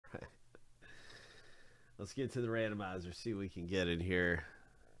Let's get to the randomizer, see what we can get in here.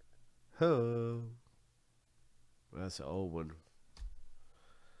 Oh, that's an old one.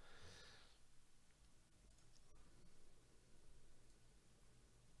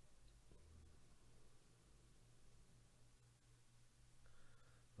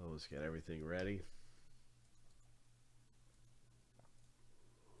 Almost got everything ready.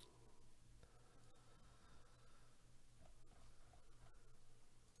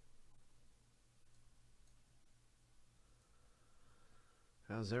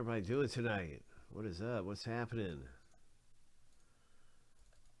 How's everybody doing tonight? What is up? What's happening?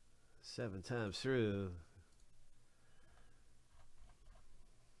 7 times through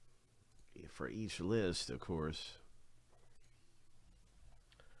for each list, of course.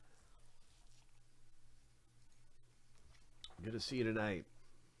 Good to see you tonight.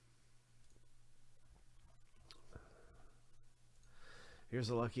 Here's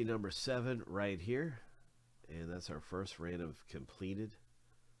a lucky number 7 right here. And that's our first random completed.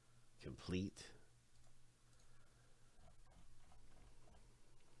 Complete.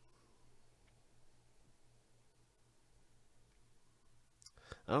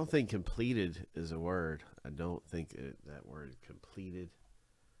 I don't think completed is a word. I don't think that word completed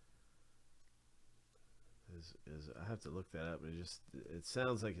is I have to look that up. It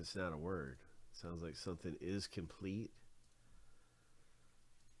sounds like it's not a word. It sounds like something is complete.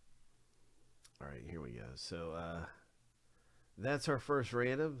 All right, here we go. So that's our first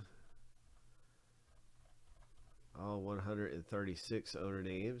random. All 136 owner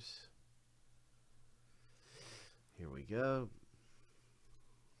names. Here we go.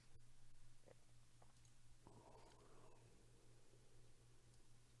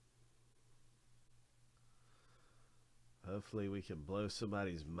 Hopefully we can blow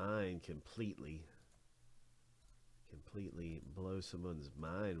somebody's mind completely. Completely blow someone's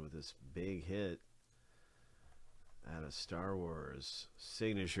mind with this big hit out of Star Wars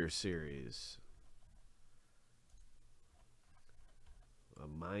Signature Series. A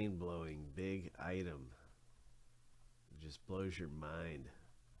mind-blowing big item. It just blows your mind.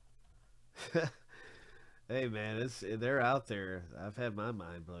 Hey man, they're out there. I've had my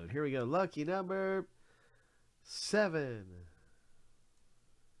mind blown. Here we go. Lucky number 7.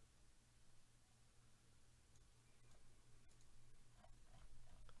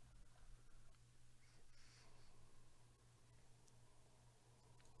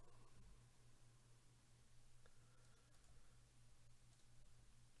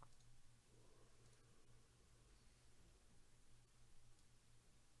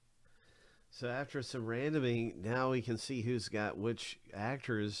 So after some randoming, now we can see who's got which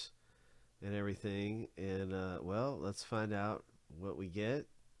actors and everything. And, well, let's find out what we get.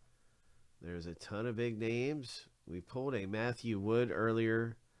 There's a ton of big names. We pulled a Matthew Wood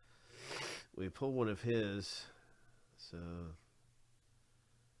earlier. We pulled one of his. So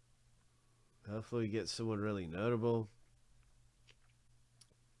hopefully we get someone really notable.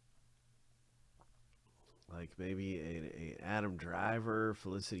 Like maybe a Adam Driver,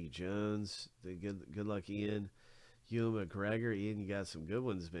 Felicity Jones. Good luck, Ian. Ewan McGregor. Ian, you got some good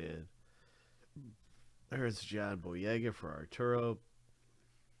ones, man. There's John Boyega for Arturo.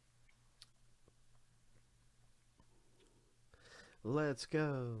 Let's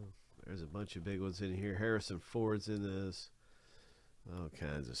go. There's a bunch of big ones in here. Harrison Ford's in this. All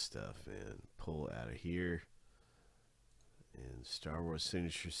kinds of stuff, man. Pull out of here. And Star Wars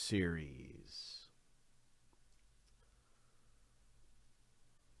Signature Series.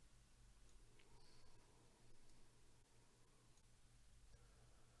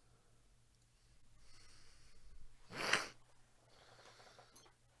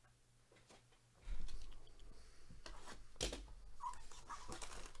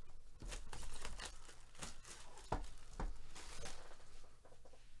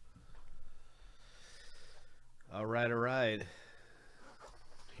 All right.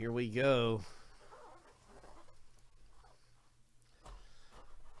 Here we go.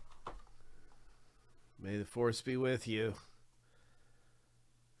 May the force be with you.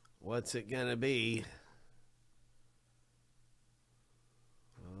 What's it gonna be?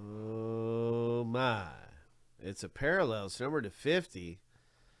 Oh my. It's a parallel. It's numbered to 50.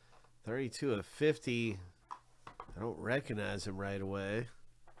 32 of 50. I don't recognize him right away.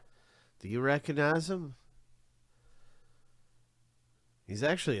 Do you recognize him? He's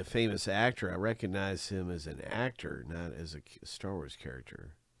actually a famous actor. I recognize him as an actor, not as a Star Wars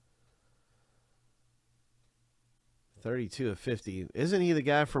character. 32 of 50. Isn't he the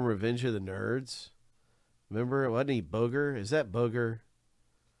guy from Revenge of the Nerds? Remember? Wasn't he Booger? Is that Booger?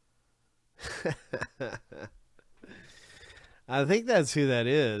 I think that's who that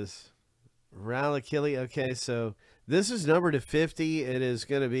is. Ralakili. Okay, so this is numbered to 50. It is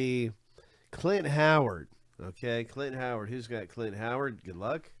going to be Clint Howard. Okay, Clint Howard. Who's got Clint Howard? Good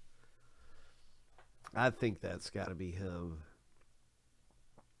luck. I think that's got to be him.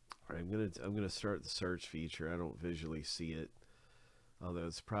 All right, I'm gonna start the search feature. I don't visually see it, although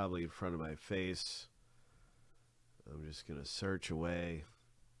it's probably in front of my face. I'm just gonna search away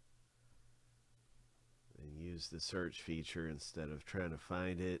and use the search feature instead of trying to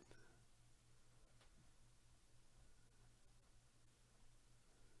find it.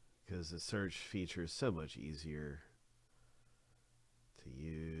 Because the search feature is so much easier to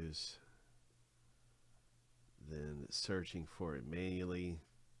use than searching for it manually.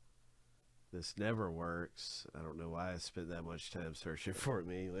 This never works. I don't know why I spent that much time searching for it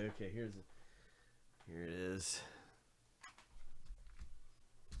manually. Okay, here it is.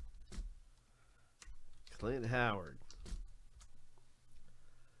 Clint Howard.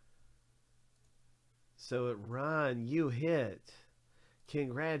 So Ron, you hit.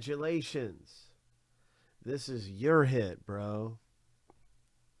 Congratulations. This is your hit, bro.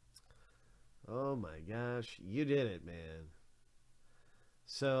 Oh my gosh, you did it, man.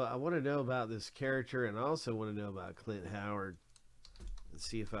 So I want to know about this character, and I also want to know about Clint Howard and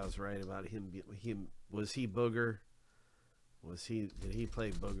see if I was right about him. Was he Booger? Did he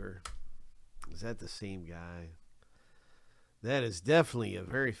play Booger? Is that the same guy? That is definitely a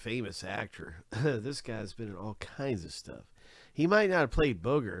very famous actor. This guy's been in all kinds of stuff. He might not have played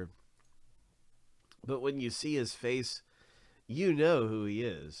Booger, but when you see his face, you know who he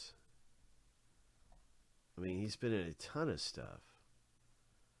is. I mean, he's been in a ton of stuff.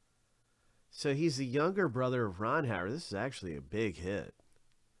 So he's the younger brother of Ron Howard. This is actually a big hit.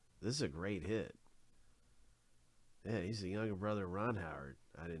 This is a great hit. Yeah, he's the younger brother of Ron Howard.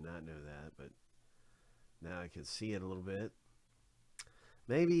 I did not know that, but now I can see it a little bit.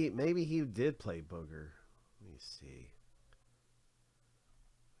 Maybe he did play Booger. Let me see.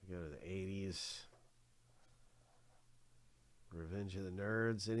 Go to the 80s. Revenge of the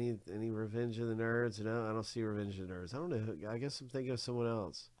Nerds. Any Revenge of the Nerds? No, I don't see Revenge of the Nerds. I don't know. I guess I'm thinking of someone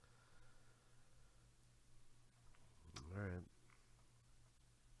else. All right.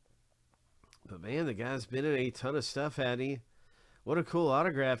 But man, the guy's been in a ton of stuff, hadn't he? What a cool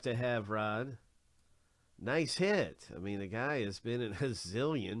autograph to have, Rod. Nice hit. I mean, the guy has been in a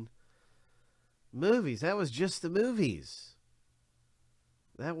zillion movies. That was just the movies.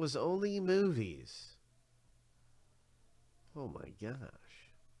 That was only movies. Oh my gosh.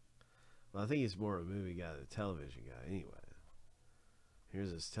 Well, I think he's more a movie guy than a television guy anyway.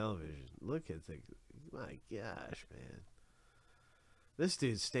 Here's his television. Look at the... My gosh, man. This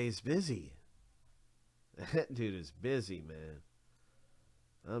dude stays busy. That dude is busy, man.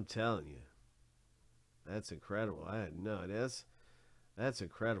 I'm telling you. That's incredible. I had no idea. That's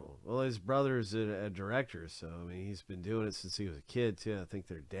incredible. Well, his brother's a director, so I mean, he's been doing it since he was a kid too. I think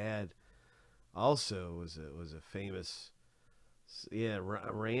their dad also was a famous. Yeah,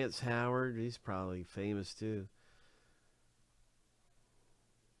 Rance Howard. He's probably famous too.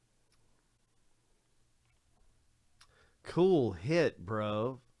 Cool hit,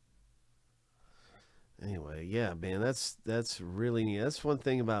 bro. Anyway, yeah, man, that's really neat. That's one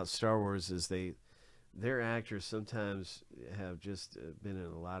thing about Star Wars is their actors sometimes have just been in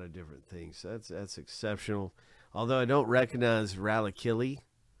a lot of different things. So that's exceptional. Although I don't recognize Ralakili,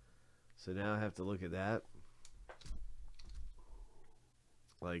 so now I have to look at that.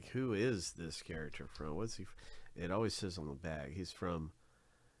 Like, who is this character from? What's he? It always says on the back he's from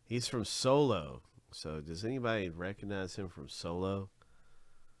Solo. So does anybody recognize him from Solo?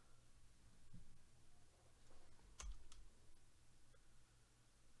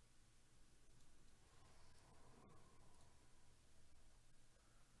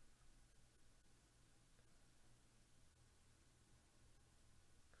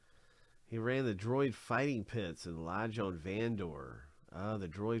 He ran the droid fighting pits in Lodge on Vandor. Oh, the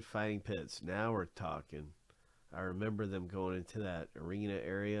droid fighting pits. Now we're talking. I remember them going into that arena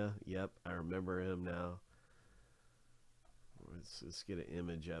area. Yep, I remember him now. Let's get an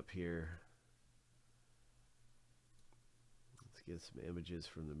image up here. Let's get some images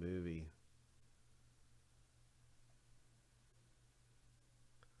from the movie.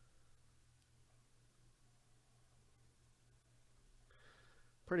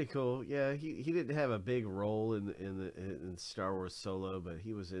 Pretty cool. Yeah, he didn't have a big role in Star Wars Solo, but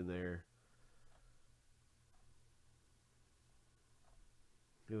he was in there.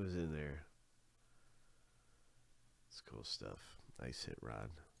 He was in there. It's cool stuff. Nice hit, Rod.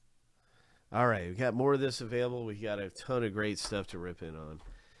 All right, we got more of this available. We got a ton of great stuff to rip in on.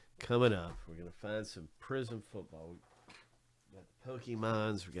 Coming up, we're gonna find some Prism football. Got the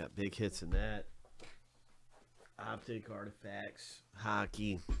Pokemons. We got big hits in that. Optic artifacts,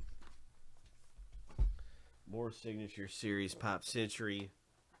 hockey, more signature series, Pop Century.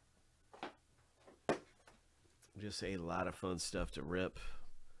 Just a lot of fun stuff to rip.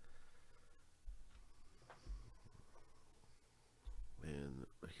 And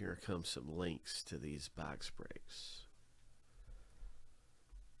here comes some links to these box breaks.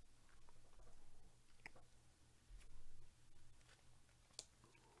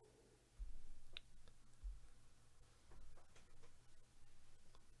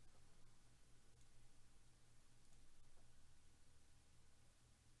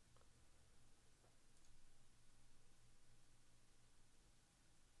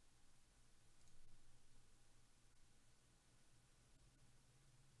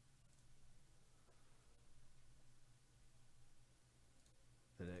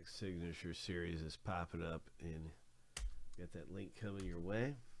 The next signature series is popping up, and got that link coming your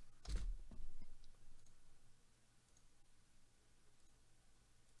way.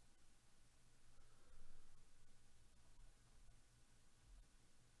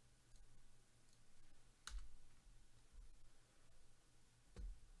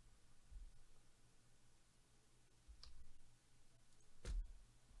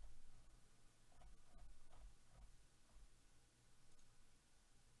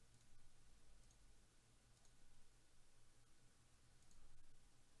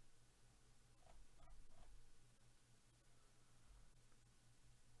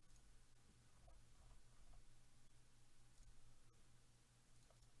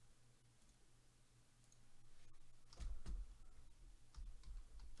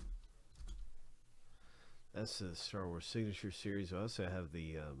 That's the Star Wars Signature Series. We also have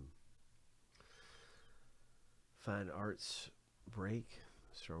the Fine Arts break,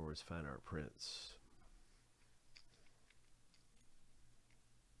 Star Wars Fine Art Prints.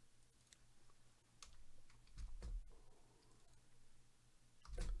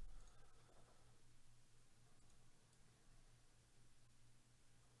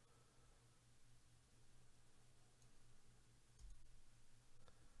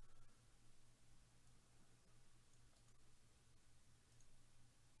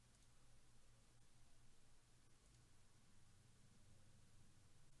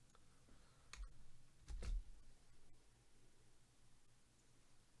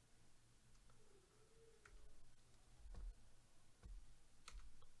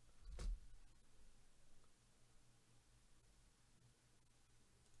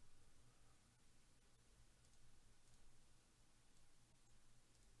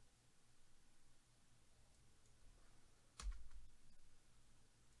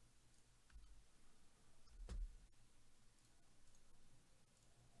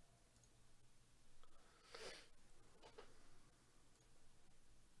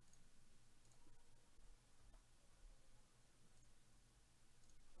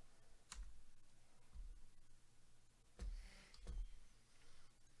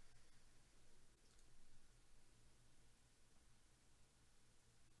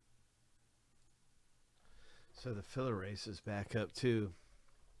 So the filler race is back up too.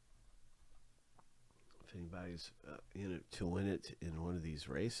 If anybody's in it to win it in one of these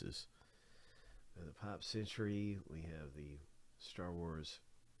races. The Pop Century, we have the Star Wars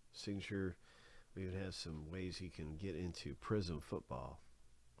Signature. We even have some ways you can get into Prism football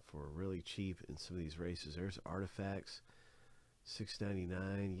for really cheap in some of these races. There's artifacts,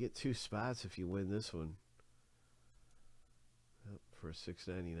 $6.99. You get 2 spots if you win this one for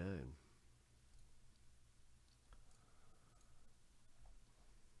 $6.99.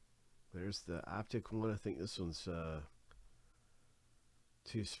 There's the optic one. I think this one's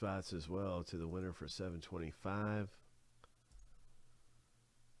 2 spots as well to the winner for $7.25. There's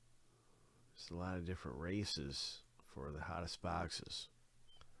a lot of different races for the hottest boxes.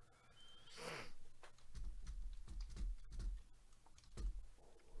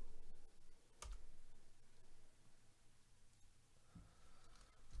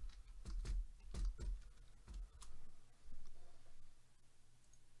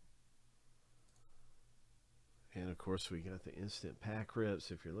 And of course, we got the instant pack rips.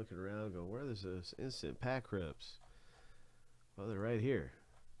 If you're looking around, go, where there's those instant pack rips? Well, they're right here.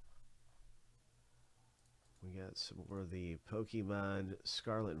 We got some more of the Pokemon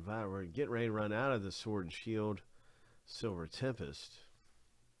Scarlet and Violet. We're getting ready to run out of the Sword and Shield Silver Tempest.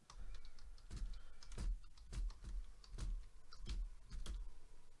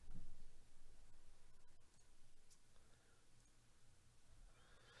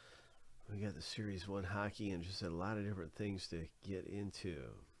 We got the Series 1 hockey and just a lot of different things to get into.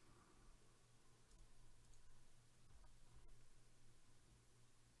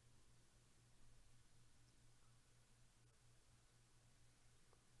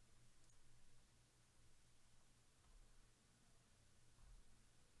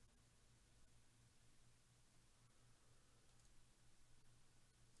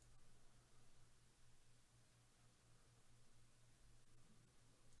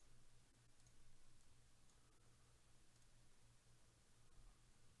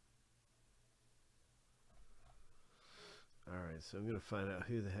 so I'm going to find out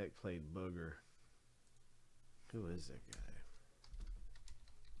who the heck played Booger. Who is that guy?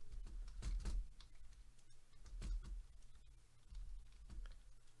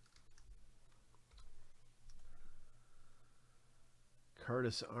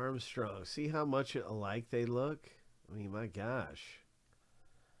 Curtis Armstrong. See how much alike they look? I mean, my gosh.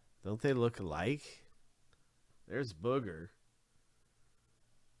 Don't they look alike? There's Booger.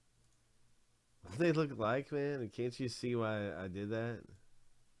 Don't they look alike, man? And can't you see why I did that?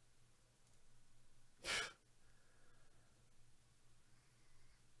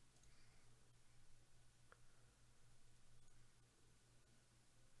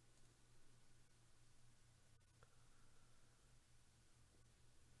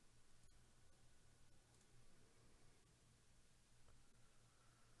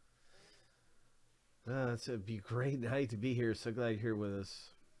 It's a great night to be here. So glad you're here with us.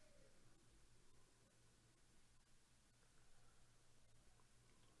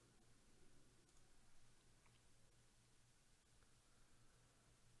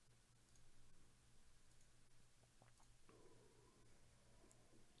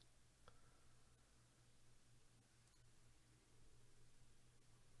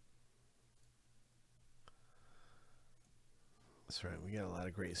 That's right. We got a lot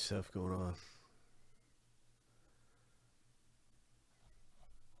of great stuff going on.